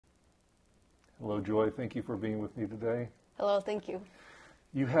Hello, Joy. Thank you for being with me today. Hello, thank you.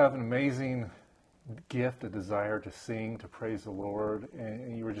 You have an amazing gift, a desire to sing, to praise the Lord,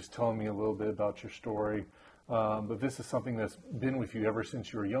 and you were just telling me a little bit about your story. But this is something that's been with you ever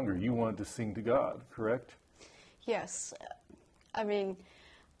since you were younger. You wanted to sing to God, correct? Yes. I mean,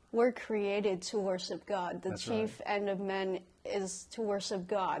 we're created to worship God. The That's chief right. end of men is to worship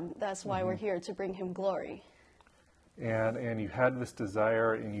God. That's why we're here, to bring him glory. And you had this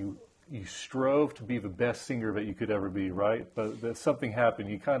desire, and you strove to be the best singer that you could ever be, right? But something happened.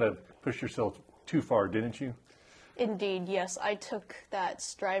 You kind of pushed yourself too far, didn't you? Indeed, yes. I took that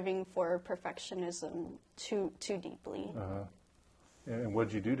striving for perfectionism too deeply. And what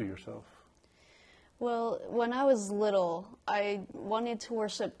did you do to yourself? Well, when I was little, I wanted to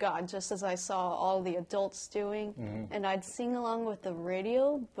worship God just as I saw all the adults doing, and I'd sing along with the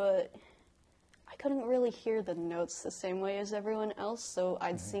radio, but I couldn't really hear the notes the same way as everyone else, so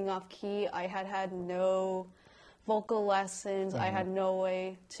I'd sing off key. I had no vocal lessons. I had no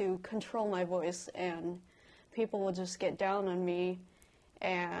way to control my voice, and people would just get down on me.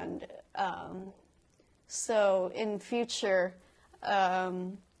 And so in future,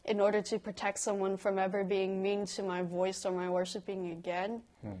 in order to protect someone from ever being mean to my voice or my worshiping again,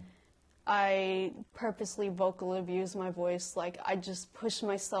 I purposely vocal abuse my voice. Like, I just push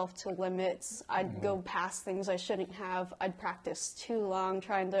myself to limits. I'd go past things I shouldn't have. I'd practice too long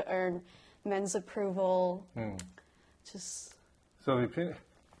trying to earn men's approval. Just... So the opinion,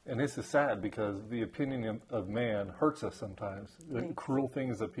 and this is sad because the opinion of man hurts us sometimes. The cruel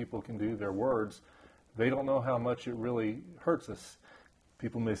things that people can do, their words, they don't know how much it really hurts us.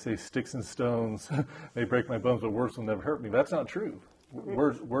 People may say sticks and stones may break my bones, but words will never hurt me. That's not true.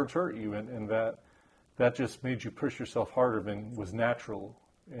 Words hurt you, and that just made you push yourself harder than was natural,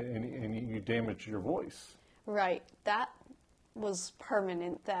 and you damaged your voice. Right. That was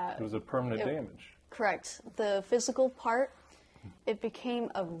permanent. It was a permanent damage. Correct. The physical part, it became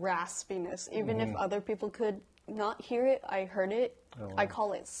a raspiness. Even if other people could not hear it, I heard it. Oh, wow. I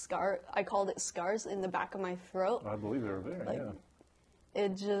called it scars in the back of my throat. I believe they were there, yeah.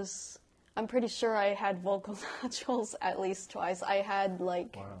 It just, I'm pretty sure I had vocal nodules at least twice. I had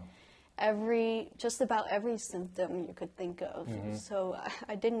just about every symptom you could think of. So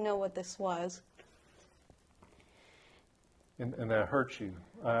I didn't know what this was. And that hurt you.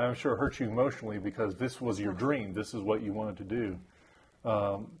 I'm sure it hurt you emotionally because this was your dream. This is what you wanted to do.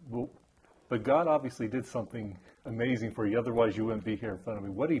 But God obviously did something amazing for you. Otherwise, you wouldn't be here in front of me.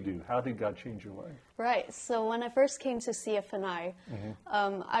 What did he do? How did God change your life? Right. So when I first came to CFNI,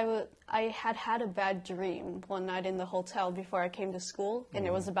 I had a bad dream one night in the hotel before I came to school, and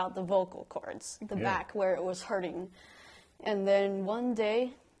it was about the vocal cords, the back where it was hurting. And then one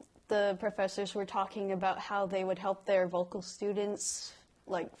day, the professors were talking about how they would help their vocal students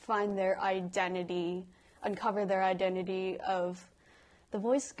find their identity, uncover their identity of the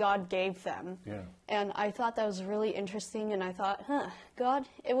voice God gave them. Yeah. And I thought that was really interesting, and I thought, God,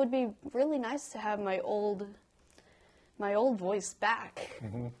 it would be really nice to have my old voice back.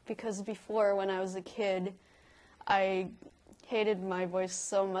 Because before, when I was a kid, I hated my voice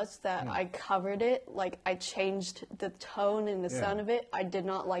so much that I covered it. Like, I changed the tone and the sound of it. I did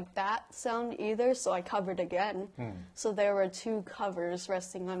not like that sound either, so I covered again. So there were two covers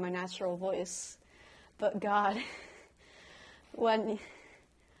resting on my natural voice. But God, when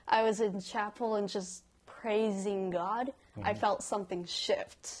I was in chapel and just praising God, I felt something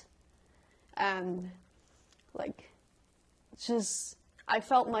shift. And I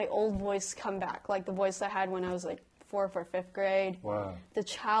felt my old voice come back, like the voice I had when I was 4th or 5th grade. Wow. The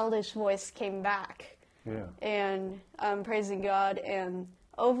childish voice came back. Yeah. And I'm praising God. And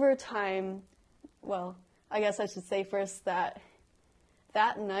over time, well, I guess I should say first that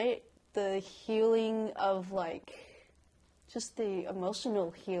night, the healing of just the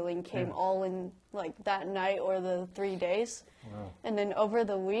emotional healing came all in that night or the 3 days. Wow. And then over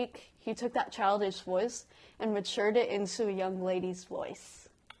the week, he took that childish voice and matured it into a young lady's voice.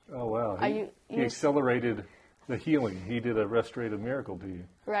 Oh, wow. He accelerated the healing. He did a restorative miracle to you.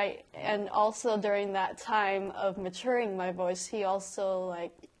 Right. And also during that time of maturing my voice, he also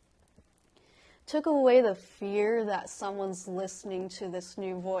took away the fear that someone's listening to this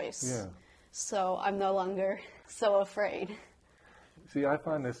new voice. Yeah. So I'm no longer so afraid. See, I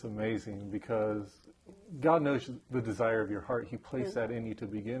find this amazing because God knows the desire of your heart. He placed that in you to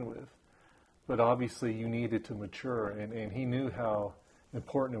begin with. But obviously you needed to mature, and he knew how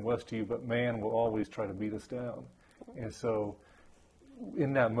important it was to you, but man will always try to beat us down. And so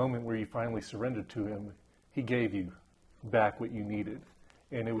in that moment where you finally surrendered to him, he gave you back what you needed.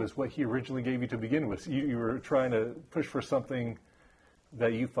 And it was what he originally gave you to begin with. You were trying to push for something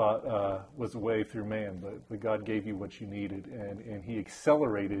that you thought was a way through man, but God gave you what you needed, and He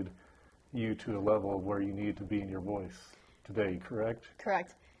accelerated you to a level of where you needed to be in your voice today, correct?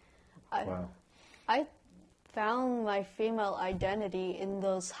 Correct. Wow. I found my female identity in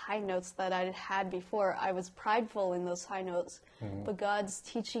those high notes that I had before. I was prideful in those high notes, but God's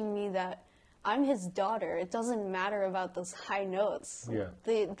teaching me that I'm His daughter. It doesn't matter about those high notes. Yeah.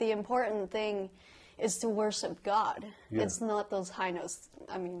 The important thing is to worship God. Yeah. It's not those high notes.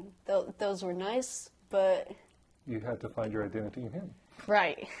 I mean, those were nice, but You had to find your identity in Him.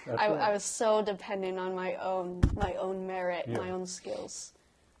 right. That's I right. was so dependent on my own merit, Yeah. my own skills.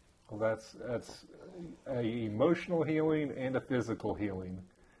 Well, that's a emotional healing and a physical healing,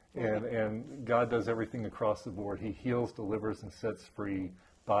 and God does everything across the board. He heals, delivers, and sets free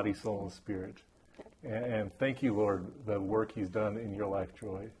body, soul, and spirit. And thank you, Lord, the work He's done in your life,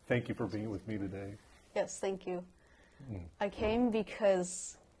 Joy. Thank you for being with me today. Yes, thank you. I came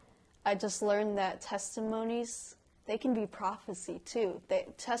because I just learned that testimonies, they can be prophecy too.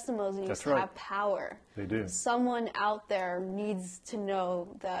 Testimonies That's right. have power. They do. Someone out there needs to know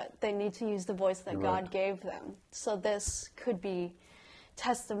that they need to use the voice that You're God right. gave them. So this could be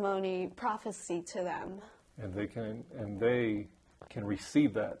testimony, prophecy to them. And they can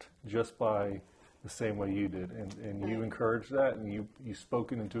receive that just by the same way you did. And you encouraged that, and you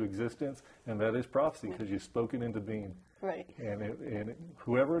spoke it into existence, and that is prophecy because you spoke it into being. Right. And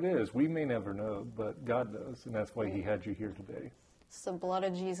whoever it is, we may never know, but God knows, and that's why He had you here today. It's the blood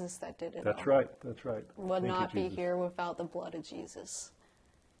of Jesus that did it That's all. right. That's right. Would Thank you, not be Jesus. here without the blood of Jesus.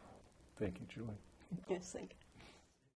 Thank you, Julie. Yes, thank you.